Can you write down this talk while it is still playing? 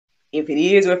If it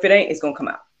is or if it ain't, it's going to come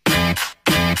out.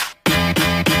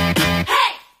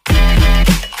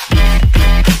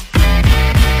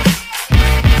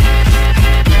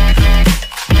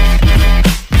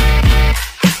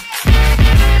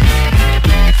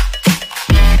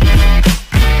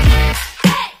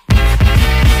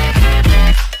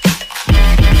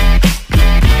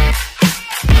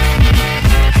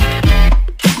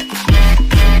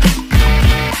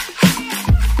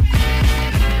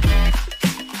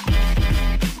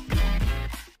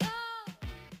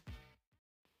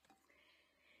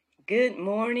 Good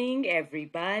morning,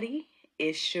 everybody.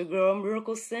 It's your girl,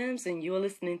 Miracle Sims, and you're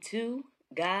listening to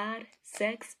God,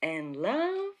 Sex, and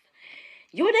Love,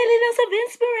 your daily dose of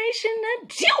inspiration, the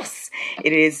juice.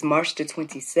 It is March the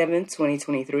 27th,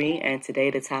 2023, and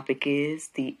today the topic is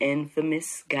the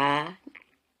infamous God.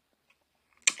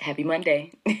 Happy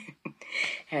Monday.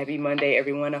 Happy Monday,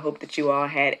 everyone. I hope that you all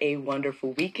had a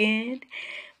wonderful weekend.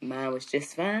 Mine was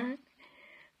just fine.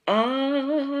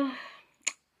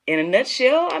 In a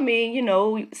nutshell, I mean,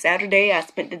 Saturday I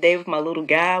spent the day with my little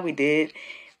guy. We did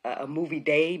a movie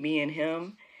day, me and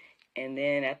him. And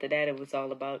then after that, it was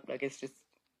all about, I guess, just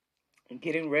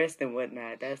getting rest and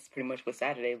whatnot. That's pretty much what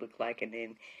Saturday looked like. And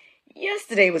then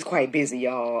yesterday was quite busy,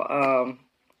 y'all.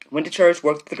 Went to church,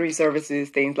 worked 3 services,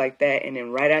 things like that. And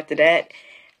then right after that,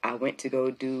 I went to go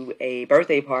do a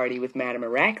birthday party with Madam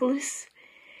Miraculous.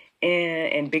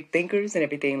 And big thinkers and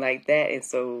everything like that. And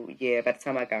so, yeah, by the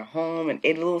time I got home and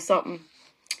ate a little something,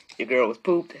 your girl was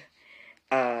pooped.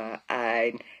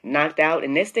 I knocked out.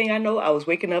 And next thing I know, I was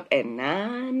waking up at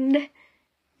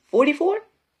 9:44.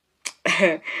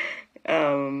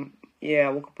 Yeah, I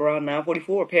woke up around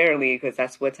 9:44 apparently, because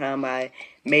that's what time I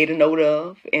made a note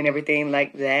of and everything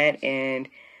like that. And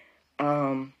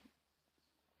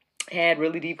had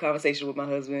really deep conversation with my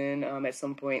husband at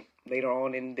some point later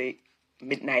on in the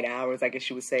midnight hours, I guess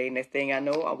you would say. Next thing I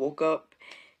know, I woke up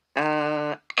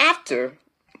after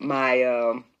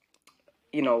my,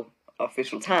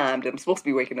 official time that I'm supposed to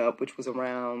be waking up, which was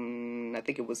around, I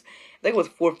think it was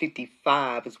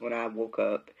 4:55 is when I woke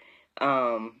up.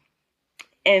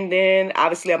 And then,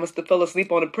 obviously, I must have fell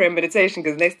asleep on the prayer meditation,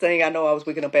 because next thing I know, I was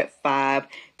waking up at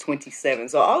 5:27.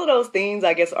 So all of those things,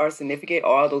 I guess, are significant,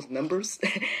 all those numbers.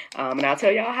 And I'll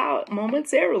tell y'all how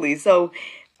momentarily. So,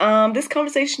 this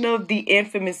conversation of the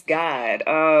infamous God,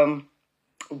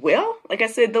 well, like I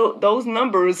said, those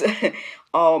numbers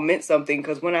all meant something,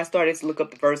 because when I started to look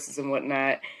up the verses and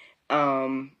whatnot,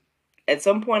 at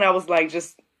some point I was like,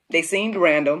 they seemed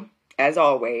random, as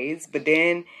always, but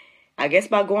then I guess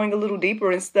by going a little deeper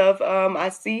and stuff, I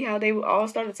see how they all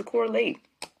started to correlate.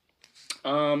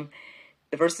 The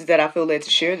verses that I feel led to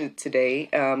share today,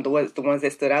 the ones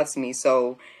that stood out to me.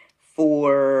 So,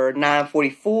 for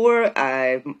 9:44,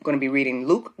 I'm going to be reading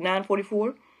Luke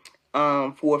 9:44.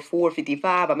 For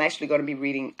 4:55, I'm actually going to be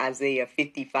reading Isaiah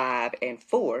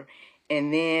 55:4.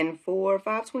 And then for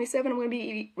 5:27, I'm going to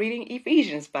be reading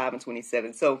Ephesians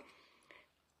 5:27. So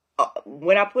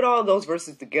when I put all those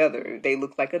verses together, they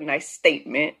look like a nice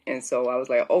statement. And so I was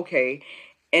like, okay.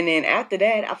 And then after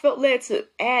that, I felt led to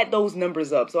add those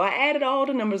numbers up. So I added all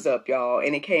the numbers up, y'all,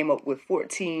 and it came up with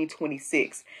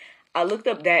 1426. I looked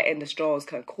up that in the Strong's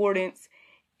Concordance,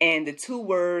 and the 2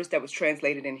 words that was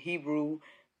translated in Hebrew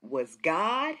was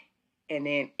God and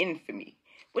then infamy,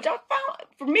 which I found,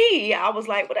 for me, I was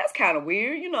like, well, that's kind of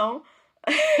weird,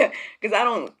 because I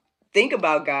don't think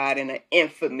about God in an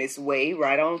infamous way,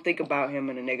 right? I don't think about him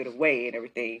in a negative way and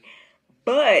everything.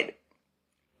 But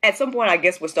at some point, I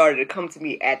guess what started to come to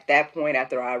me at that point,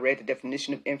 after I read the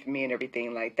definition of infamy and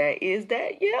everything like that, is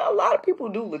that, yeah, a lot of people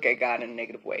do look at God in a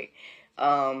negative way.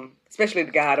 Especially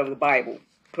the God of the Bible,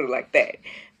 put it like that.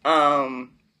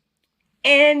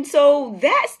 And so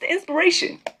that's the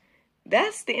inspiration.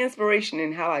 That's the inspiration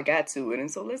and how I got to it. And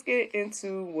so let's get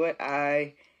into what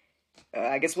I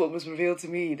guess what was revealed to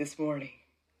me this morning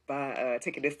by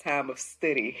taking this time of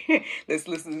study. Let's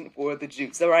listen for the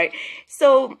juice, all right?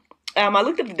 So I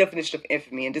looked up the definition of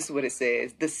infamy, and this is what it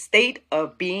says: the state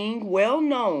of being well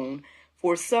known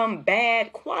for some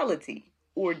bad quality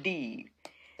or deed.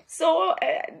 So,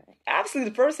 obviously,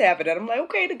 the first half of that, I'm like,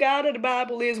 okay, the God of the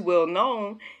Bible is well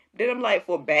known. Then I'm like,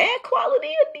 for bad quality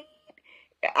or deed?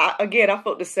 I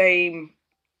felt the same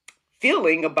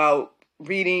feeling about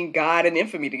reading God and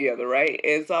infamy together, right?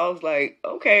 And so I was like,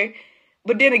 okay.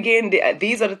 But then again,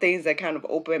 these are the things that kind of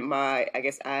opened my, I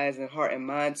guess, eyes and heart and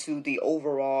mind to the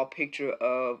overall picture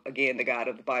of, again, the God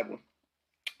of the Bible.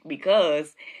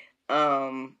 Because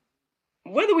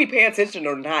whether we pay attention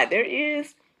or not, there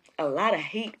is a lot of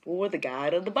hate for the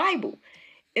God of the Bible.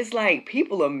 It's like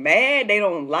people are mad. They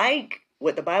don't like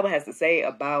what the Bible has to say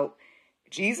about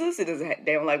Jesus. They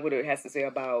don't like what it has to say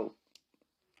about,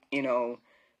 you know,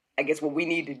 I guess what we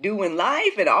need to do in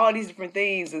life and all these different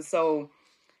things. And so,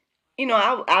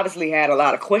 I obviously had a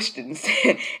lot of questions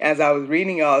as I was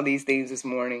reading all these things this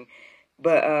morning.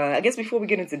 But I guess before we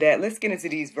get into that, let's get into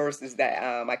these verses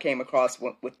that I came across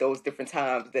with those different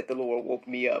times that the Lord woke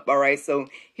me up. All right, so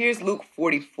here's Luke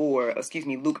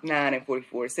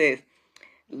 9:44. It says,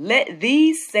 "Let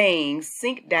these sayings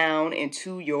sink down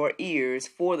into your ears,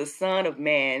 for the Son of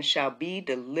Man shall be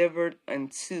delivered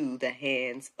unto the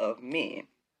hands of men."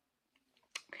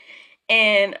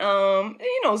 And,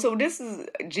 so this is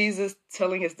Jesus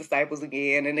telling his disciples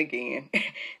again and again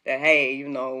that, hey,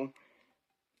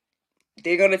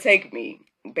 they're going to take me,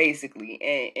 basically.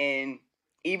 And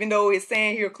even though it's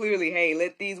saying here clearly, hey,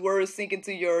 let these words sink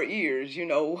into your ears,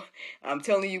 I'm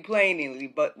telling you plainly,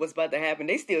 but what's about to happen,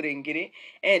 they still didn't get it.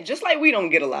 And just like we don't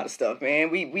get a lot of stuff,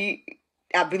 man,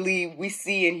 I believe we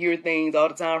see and hear things all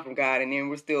the time from God, and then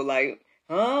we're still like,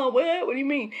 what do you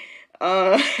mean?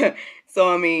 So,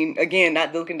 I mean, again,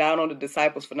 not looking down on the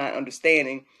disciples for not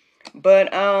understanding. But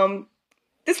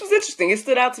this was interesting. It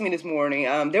stood out to me this morning.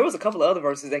 There was a couple of other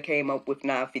verses that came up with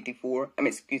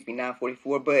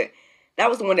 944, but that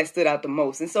was the one that stood out the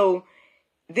most. And so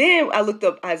then I looked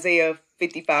up Isaiah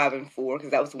 55:4,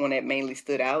 because that was the one that mainly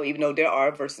stood out, even though there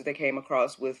are verses that came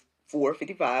across with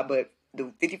 4:55, but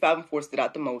the 55:4 stood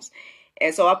out the most.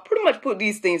 And so I pretty much put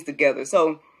these things together.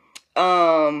 So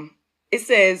it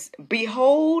says,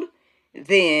 "Behold,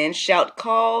 then shalt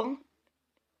call,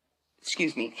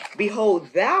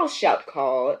 behold, thou shalt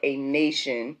call a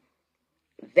nation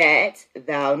that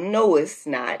thou knowest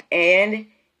not, and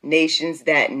nations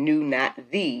that knew not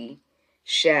thee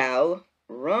shall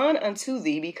run unto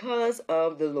thee because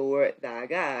of the Lord thy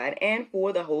God, and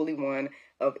for the Holy One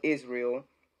of Israel,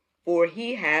 for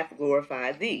he hath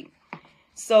glorified thee."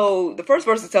 So the first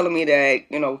verse is telling me that,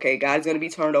 God's going to be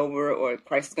turned over, or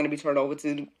Christ is going to be turned over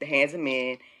to the hands of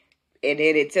men. And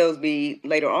then it tells me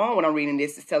later on when I'm reading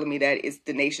this, it's telling me that it's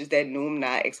the nations that knew him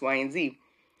not, X, Y, and Z.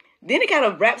 Then it kind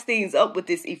of wraps things up with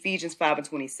this Ephesians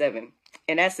 5:27.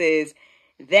 And that says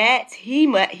that he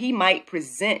might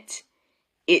present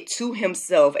it to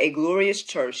himself a glorious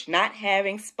church, not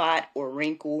having spot or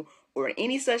wrinkle or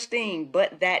any such thing,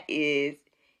 but that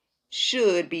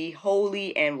should be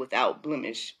holy and without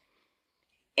blemish.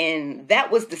 And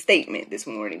that was the statement this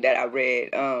morning that I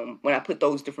read when I put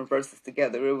those different verses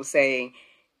together. It was saying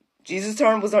Jesus'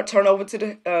 turn was turned over to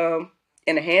the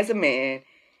in the hands of man,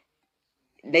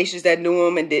 nations that knew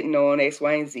him and didn't know him, X,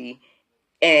 Y, and Z.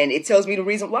 And it tells me the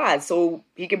reason why. So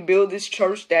he can build this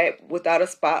church that without a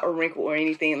spot or wrinkle or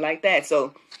anything like that.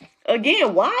 So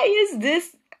again, why is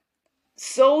this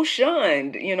so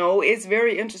shunned? It's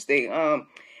very interesting.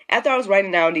 After I was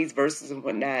writing down these verses and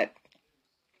whatnot,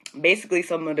 basically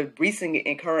some of the recent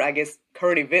and current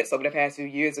events over the past few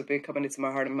years have been coming into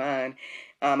my heart and mind.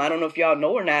 I don't know if y'all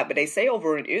know or not, but they say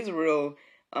over in Israel,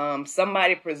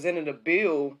 somebody presented a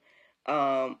bill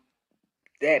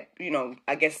that,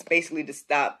 I guess basically to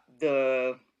stop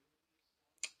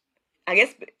I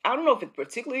don't know if it's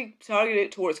particularly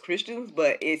targeted towards Christians,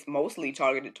 but it's mostly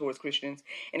targeted towards Christians.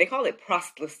 And they call it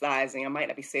proselytizing. I might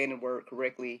not be saying the word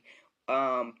correctly.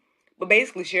 But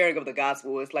basically sharing of the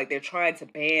gospel is like they're trying to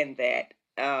ban that,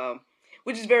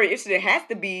 which is very interesting. It has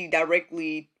to be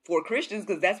directly for Christians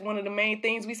because that's one of the main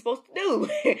things we're supposed to do.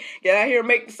 Get out here and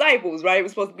make disciples, right? We're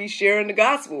supposed to be sharing the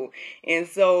gospel. And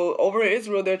so over in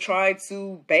Israel, they're trying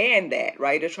to ban that,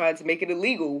 right? They're trying to make it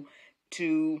illegal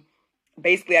to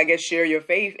basically, I guess, share your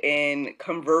faith and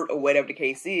convert, or whatever the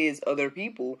case is, other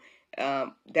people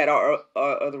that are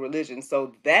other religions.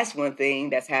 So that's one thing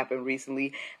that's happened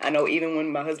recently. I know even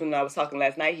when my husband and I was talking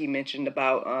last night, he mentioned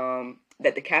about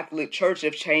that the Catholic Church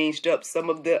have changed up some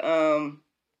of the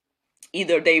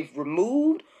either they've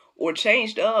removed or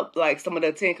changed up like some of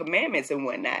the 10 Commandments and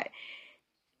whatnot.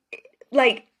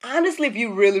 Like, honestly, if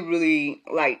you really, really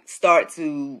like start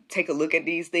to take a look at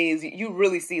these things, you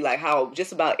really see like how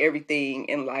just about everything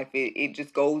in life, it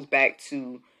just goes back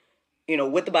to,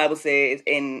 what the Bible says,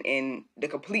 and the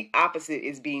complete opposite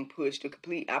is being pushed. The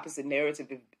complete opposite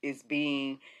narrative is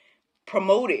being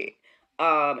promoted,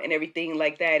 and everything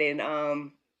like that.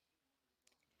 And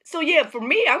so yeah, for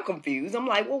me, I'm confused. I'm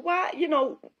like, well, why,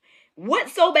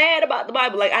 what's so bad about the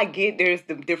Bible? Like, I get there's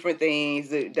the different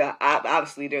things.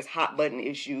 Obviously, there's hot button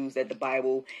issues that the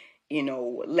Bible,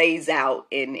 lays out,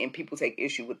 and people take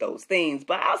issue with those things.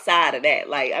 But outside of that,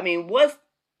 like, I mean, what's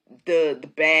the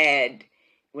bad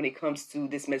when it comes to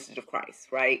this message of Christ,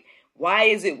 right? Why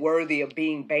is it worthy of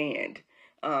being banned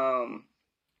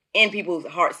in people's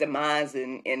hearts and minds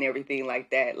and everything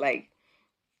like that? Like,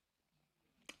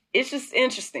 it's just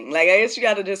interesting. Like, I guess you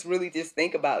got to just really just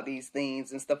think about these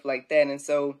things and stuff like that. And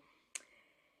so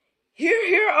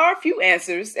here are a few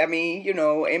answers. I mean,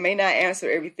 it may not answer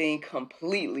everything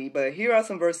completely, but here are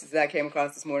some verses that I came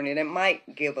across this morning that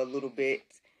might give a little bit,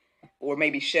 or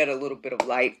maybe shed a little bit of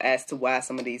light as to why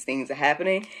some of these things are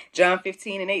happening. John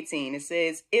 15:18, it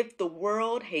says, "If the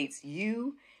world hates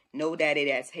you, know that it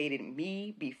has hated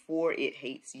me before it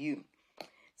hates you."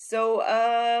 So,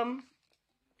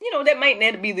 that might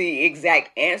not be the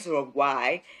exact answer of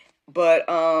why, but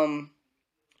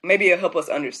maybe it'll help us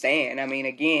understand. I mean,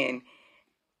 again,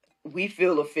 we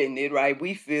feel offended, right?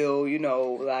 We feel,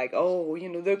 like, oh,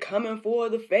 they're coming for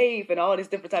the faith and all this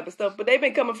different type of stuff, but they've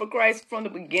been coming for Christ from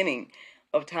the beginning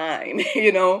of time,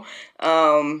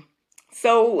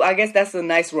 So I guess that's a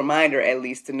nice reminder, at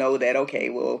least, to know that, okay,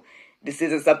 well, this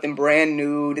isn't something brand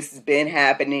new. This has been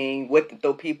happening. What did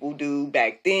those people do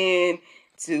back then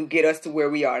to get us to where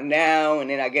we are now? And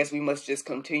then I guess we must just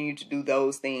continue to do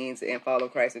those things and follow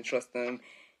Christ and trust them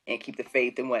and keep the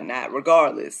faith and whatnot,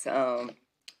 regardless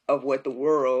of what the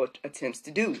world attempts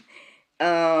to do.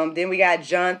 Then we got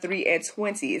John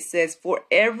 3:20. It says, "For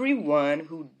everyone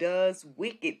who does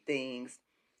wicked things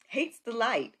hates the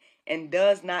light and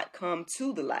does not come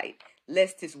to the light,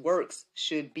 lest his works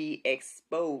should be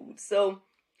exposed." So,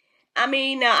 I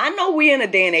mean, now I know we're in a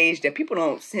day and age that people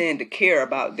don't tend to care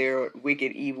about their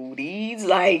wicked, evil deeds.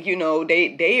 Like,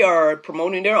 they are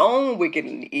promoting their own wicked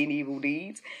and evil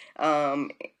deeds,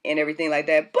 and everything like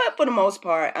that. But for the most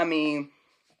part, I mean,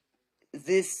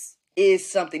 this is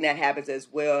something that happens as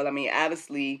well. I mean,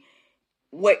 obviously,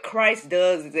 what Christ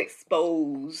does is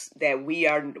expose that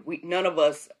none of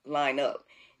us line up.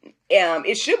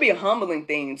 It should be a humbling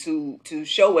thing to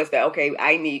show us that, okay,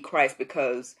 I need Christ,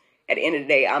 because at the end of the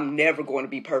day, I'm never going to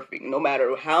be perfect. No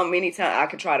matter how many times I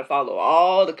could try to follow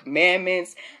all the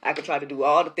commandments, I could try to do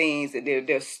all the things, and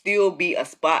there'll still be a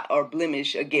spot or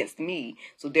blemish against me.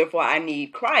 So therefore, I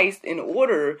need Christ in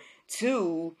order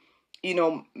to,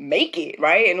 make it,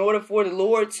 right? In order for the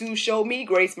Lord to show me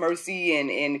grace, mercy,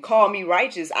 and call me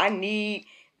righteous, I need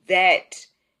that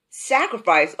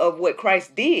sacrifice of what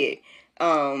Christ did.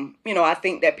 I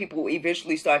think that people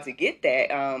eventually start to get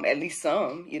that, at least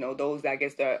some, those, I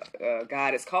guess, that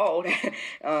God has called,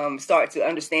 start to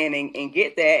understand and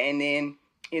get that. And then,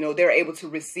 they're able to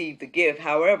receive the gift.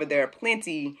 However, there are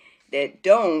plenty that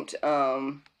don't,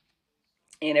 and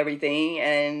everything.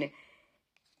 And,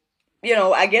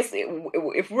 I guess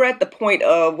if we're at the point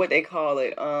of what they call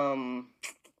it, oh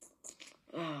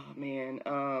man,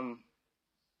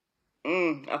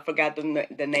 I forgot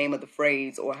the name of the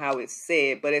phrase or how it's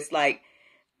said, but it's like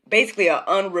basically an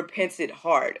unrepentant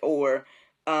heart, or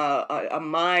a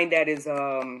mind that is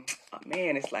man,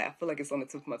 it's like, I feel like it's on the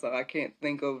tip of my tongue. I can't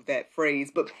think of that phrase,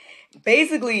 but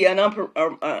basically an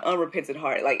unrepentant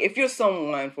heart. Like, if you're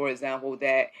someone, for example,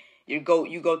 that you go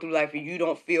through life and you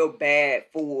don't feel bad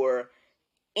for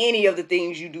any of the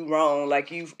things you do wrong,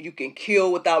 like you can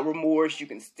kill without remorse, you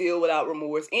can steal without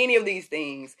remorse, any of these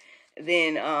things,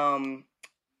 then oh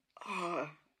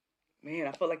man,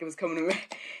 I felt like it was coming to me.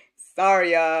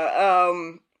 Sorry,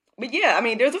 y'all. But yeah, I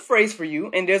mean, there's a phrase for you,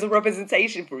 and there's a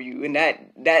representation for you, and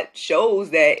that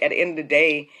shows that at the end of the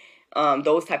day,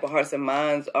 those type of hearts and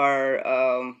minds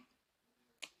are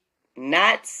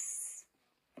not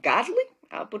godly.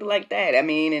 I'll put it like that. I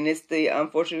mean, and it's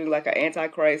unfortunately like an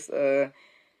antichrist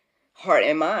heart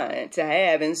and mind to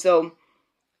have. And so,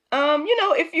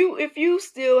 if you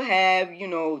still have,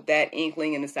 that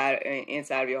inkling inside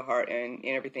of your heart and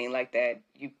everything like that,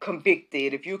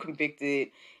 if you're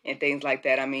convicted and things like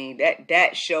that, I mean,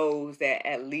 that shows that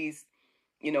at least,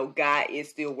 God is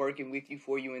still working with you,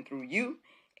 for you, and through you.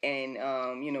 And,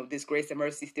 this grace and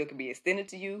mercy still can be extended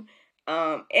to you.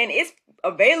 And it's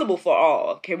available for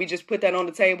all. Can we just put that on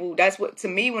the table? That's what, to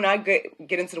me, when I get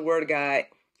into the Word of God,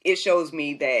 it shows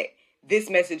me that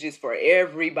this message is for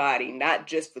everybody, not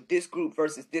just for this group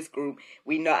versus this group.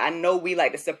 I know we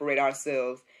like to separate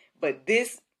ourselves, but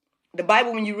the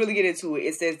Bible, when you really get into it,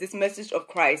 it says this message of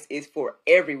Christ is for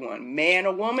everyone, man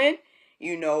or woman,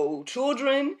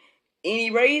 children, any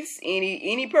race,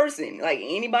 any person, like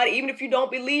anybody, even if you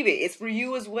don't believe it, it's for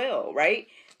you as well, right?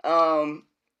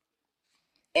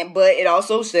 But it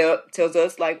also tells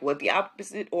us like what the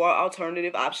opposite or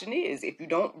alternative option is. If you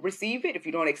don't receive it, if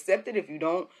you don't accept it, if you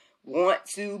don't want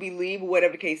to believe,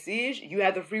 whatever the case is, you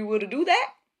have the free will to do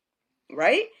that,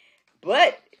 right?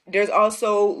 But there's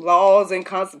also laws and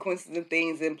consequences and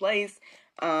things in place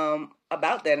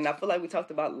about that. And I feel like we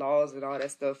talked about laws and all that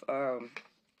stuff on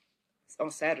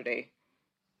Saturday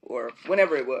or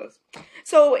whenever it was.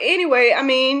 So anyway, I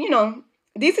mean,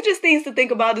 these are just things to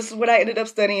think about. This is what I ended up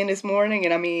studying this morning.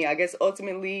 And I mean, I guess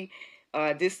ultimately,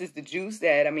 this is the juice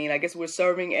that, I mean, I guess we're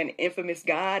serving an infamous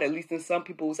God, at least in some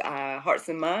people's hearts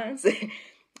and minds.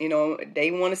 You know,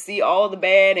 they want to see all the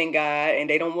bad in God, and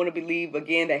they don't want to believe,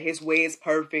 again, that his way is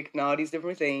perfect and all these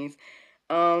different things.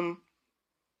 Um,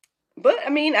 but I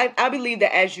mean, I believe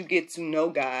that as you get to know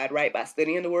God, right, by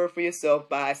studying the word for yourself,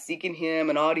 by seeking him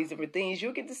and all these different things,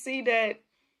 you'll get to see that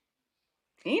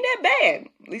he ain't that bad.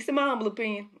 At least in my humble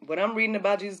opinion. What I'm reading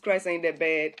about Jesus Christ ain't that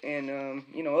bad. And,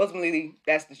 you know, ultimately,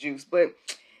 that's the juice. But,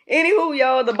 anywho,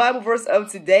 y'all, the Bible verse of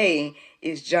today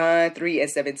is John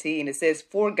 3:17. It says,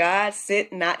 "For God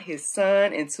sent not his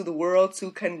son into the world to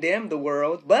condemn the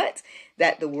world, but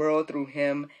that the world through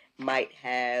him might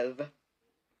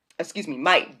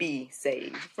be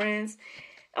saved." Friends,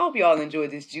 I hope you all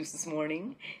enjoyed this juice this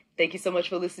morning. Thank you so much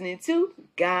for listening to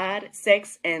God,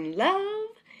 Sex, and Love,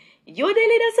 your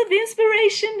daily dose of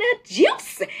inspiration, the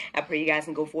juice. I pray you guys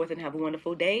can go forth and have a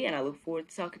wonderful day, and I look forward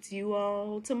to talking to you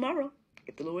all tomorrow,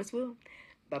 if the Lord's will.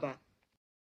 Bye-bye.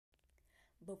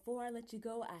 Before I let you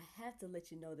go, I have to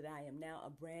let you know that I am now a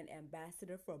brand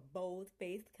ambassador for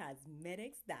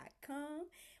BoldFaithCosmetics.com,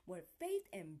 where faith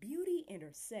and beauty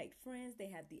intersect. Friends, they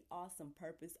have the awesome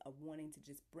purpose of wanting to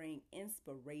just bring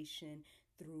inspiration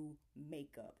through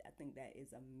makeup. I think that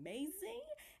is amazing,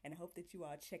 and I hope that you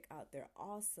all check out their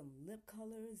awesome lip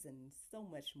colors and so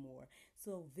much more.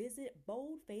 So visit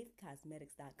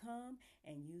BoldFaithCosmetics.com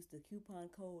and use the coupon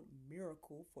code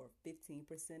MIRACLE for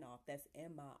 15% off. That's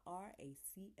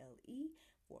MIRACLE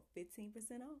for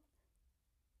 15% off.